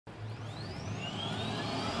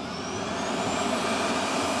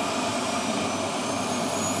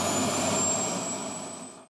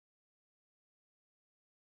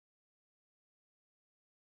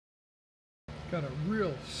Got a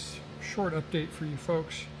real short update for you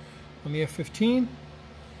folks on the F-15.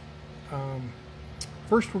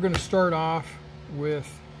 First, we're going to start off with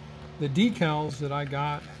the decals that I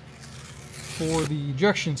got for the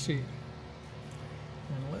ejection seat.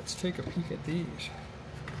 And let's take a peek at these.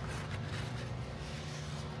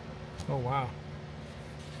 Oh wow,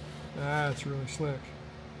 that's really slick.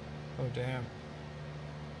 Oh damn.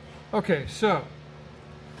 Okay, so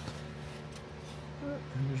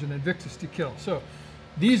and there's an Invictus decal. So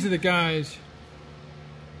these are the guys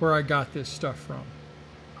where I got this stuff from.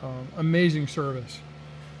 Amazing service.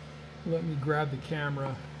 Let me grab the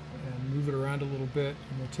camera and move it around a little bit,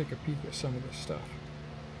 and we'll take a peek at some of this stuff.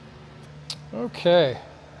 Okay,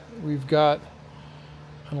 we've got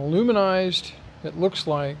an aluminized, it looks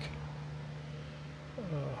like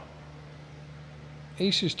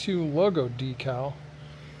Aces 2 logo decal.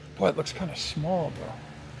 Boy, it looks kind of small though,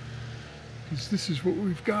 because this is what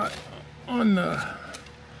we've got on the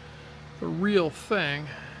real thing,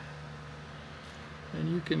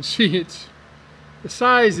 and you can see the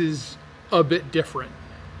size is a bit different,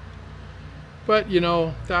 but you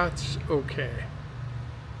know, that's okay.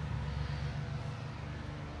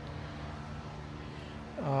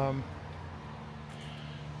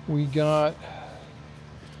 We got,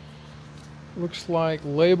 looks like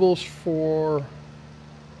labels for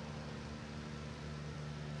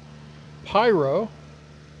pyro,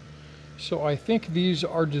 so I think these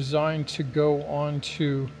are designed to go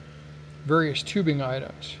onto various tubing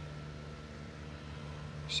items,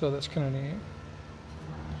 so that's kind of neat.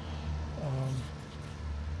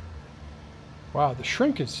 Wow, the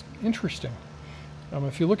shrink is interesting.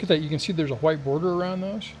 If you look at that, you can see there's a white border around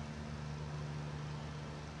those.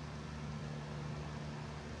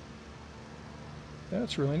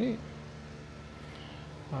 That's really neat.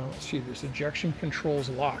 Let's see, this ejection controls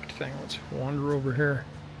locked thing. Let's wander over here.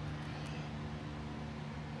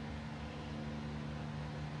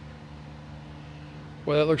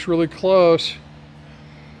 Well, that looks really close.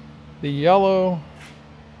 The yellow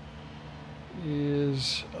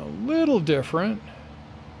is a little different,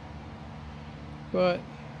 but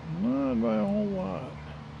not by a whole lot.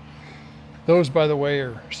 Those, by the way,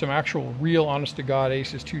 are some actual real honest-to-God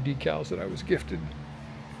Aces 2 decals that I was gifted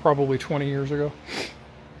probably 20 years ago.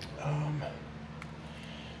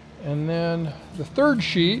 And then the third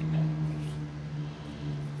sheet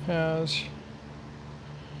has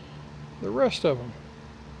the rest of them.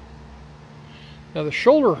 Now the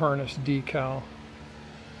shoulder harness decal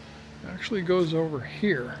actually goes over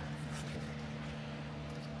here,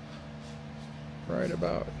 right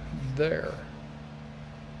about there.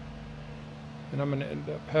 And I'm going to end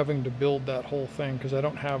up having to build that whole thing because I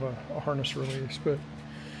don't have a harness release.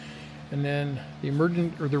 And then the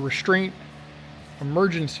restraint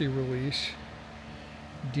emergency release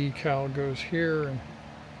decal goes here, and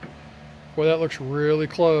boy, that looks really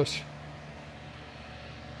close.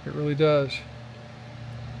 It really does.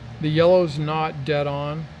 The yellow's not dead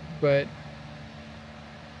on, but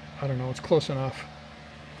I don't know, it's close enough.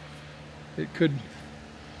 It could,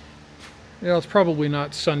 yeah, it's probably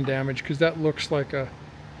not sun damage because that looks like a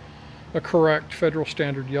correct federal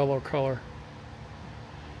standard yellow color,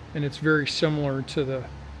 and it's very similar to the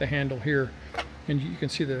handle here, and you can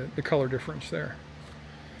see the color difference there.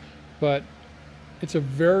 But it's a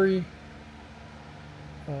very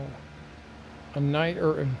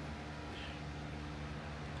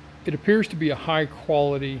it appears to be a high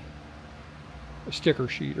quality sticker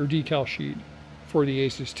sheet or decal sheet for the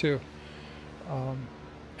Aces 2,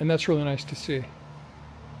 and that's really nice to see.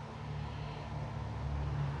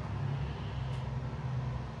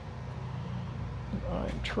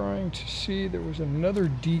 I'm trying to see, there was another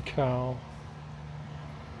decal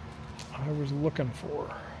I was looking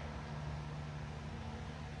for.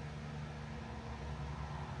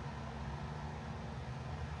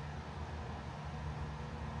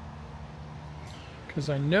 Because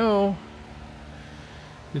I know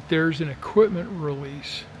that there's an equipment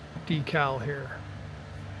release decal here.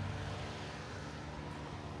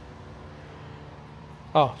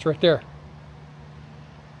 Oh, it's right there.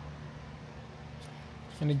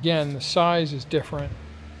 And again, the size is different,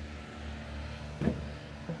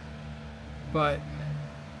 but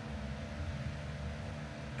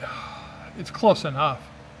it's close enough,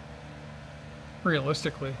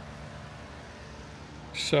 realistically.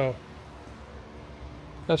 So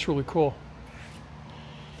that's really cool.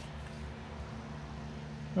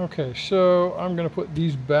 Okay, so I'm going to put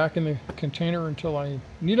these back in the container until I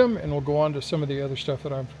need them, and we'll go on to some of the other stuff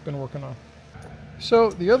that I've been working on.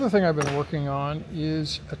 So the other thing I've been working on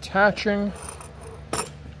is attaching,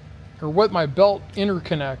 or what my belt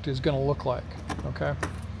interconnect is going to look like. Okay,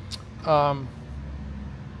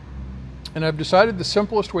 And I've decided the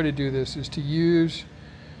simplest way to do this is to use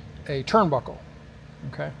a turnbuckle.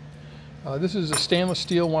 Okay, this is a stainless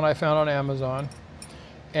steel one I found on Amazon,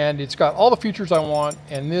 and it's got all the features I want,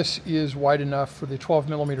 and this is wide enough for the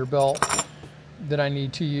 12mm belt that I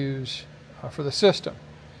need to use for the system.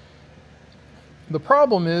 The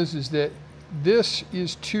problem is that this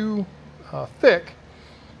is too thick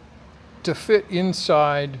to fit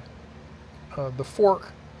inside the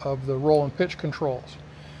fork of the roll and pitch controls.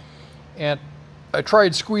 And I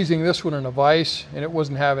tried squeezing this one in a vise, and it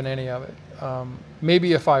wasn't having any of it.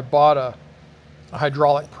 Maybe if I bought a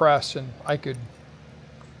hydraulic press, and I could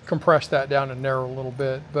compress that down and narrow a little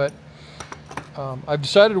bit. But I've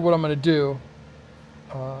decided what I'm going to do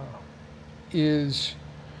is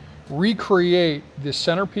recreate this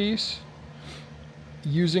centerpiece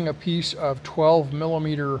using a piece of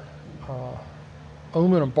 12mm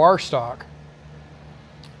aluminum bar stock.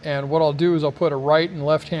 And what I'll do is I'll put a right and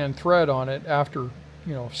left hand thread on it after,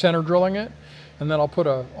 center drilling it, and then I'll put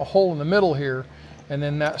a hole in the middle here, and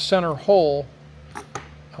then that center hole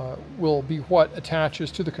will be what attaches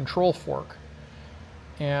to the control fork.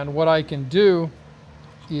 And what I can do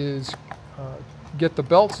is get the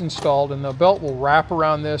belts installed, and the belt will wrap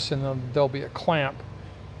around this, and then there'll be a clamp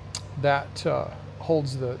that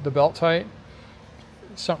holds the belt tight,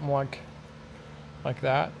 something like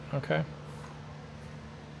that. Okay.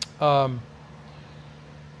 And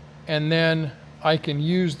then I can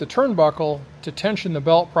use the turnbuckle to tension the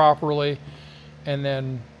belt properly, and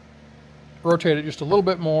then rotate it just a little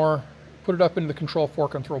bit more, put it up into the control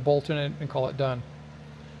fork and throw a bolt in it and call it done.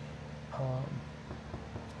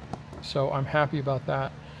 So I'm happy about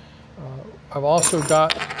that. I've also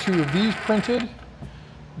got 2 of these printed.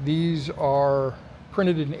 These are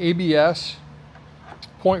printed in ABS,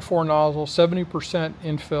 0.4 nozzle, 70%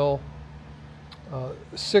 infill,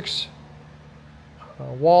 6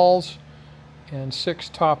 walls and 6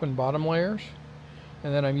 top and bottom layers,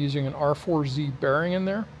 and then I'm using an R4Z bearing in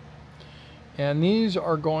there. And these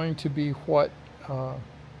are going to be what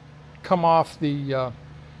come off the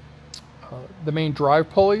main drive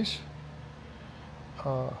pulleys,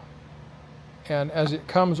 and as it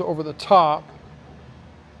comes over the top,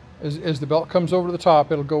 as the belt comes over the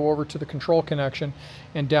top, it'll go over to the control connection,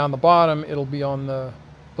 and down the bottom it'll be on the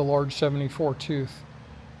large 74 tooth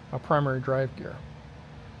primary drive gear.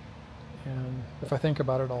 And if I think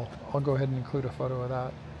about it, I'll go ahead and include a photo of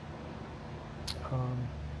that.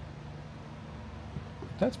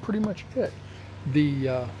 That's pretty much it.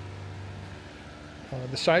 The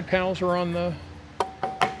side panels are on the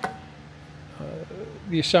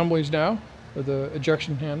assemblies now, or the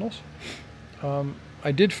ejection handles.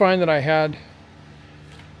 I did find that I had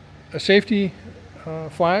a safety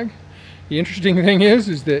flag. The interesting thing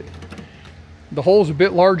is that the hole is a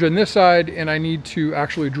bit large on this side, and I need to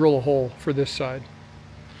actually drill a hole for this side.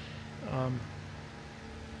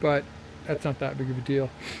 But that's not that big of a deal.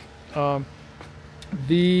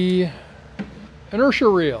 The inertia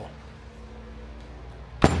reel.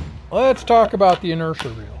 Let's talk about the inertia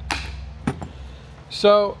reel.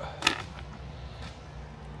 So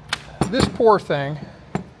this poor thing,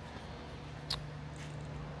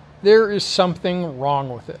 there is something wrong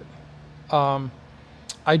with it.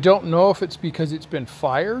 I don't know if it's because it's been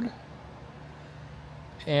fired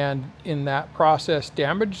and in that process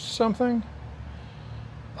damaged something.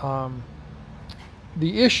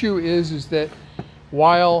 The issue is that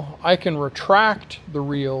while I can retract the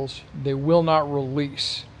reels, they will not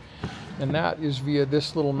release. And that is via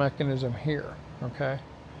this little mechanism here, okay?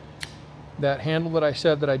 That handle that I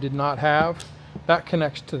said that I did not have, that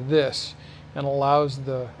connects to this and allows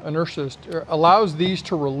the inertia, allows these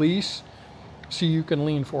to release so you can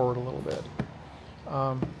lean forward a little bit.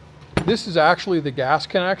 This is actually the gas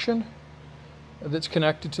connection that's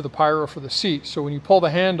connected to the pyro for the seat. So when you pull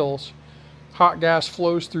the handles, hot gas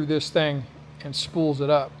flows through this thing and spools it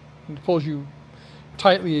up. It pulls you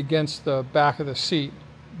tightly against the back of the seat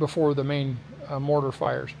before the main mortar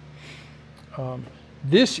fires.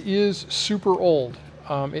 This is super old.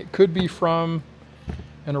 It could be from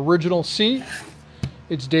an original seat.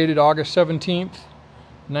 It's dated August 17th,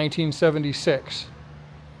 1976.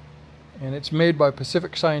 And it's made by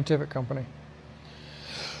Pacific Scientific Company.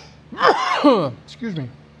 Excuse me.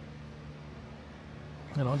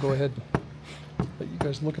 And I'll go ahead and let you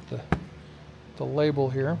guys look at the label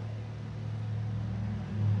here.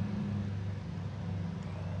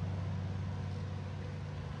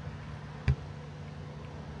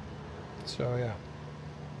 So yeah.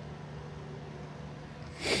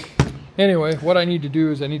 Anyway, what I need to do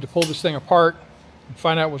is I need to pull this thing apart and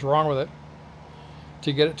find out what's wrong with it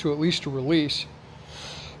to get it to at least a release.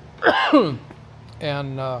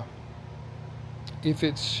 And if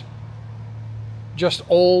it's just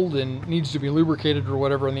old and needs to be lubricated or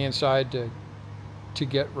whatever on the inside to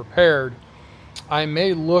get repaired, I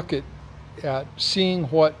may look at seeing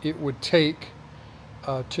what it would take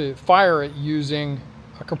to fire it using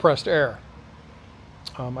a compressed air.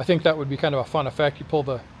 I think that would be kind of a fun effect. You pull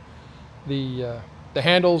the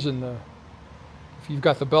handles, and if you've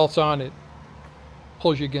got the belts on, it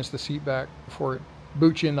pulls you against the seat back before it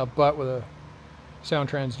boots you in the butt with a sound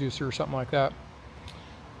transducer or something like that.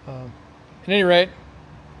 At any rate,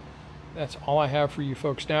 that's all I have for you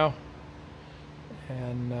folks now.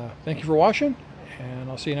 And thank you for watching, and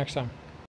I'll see you next time.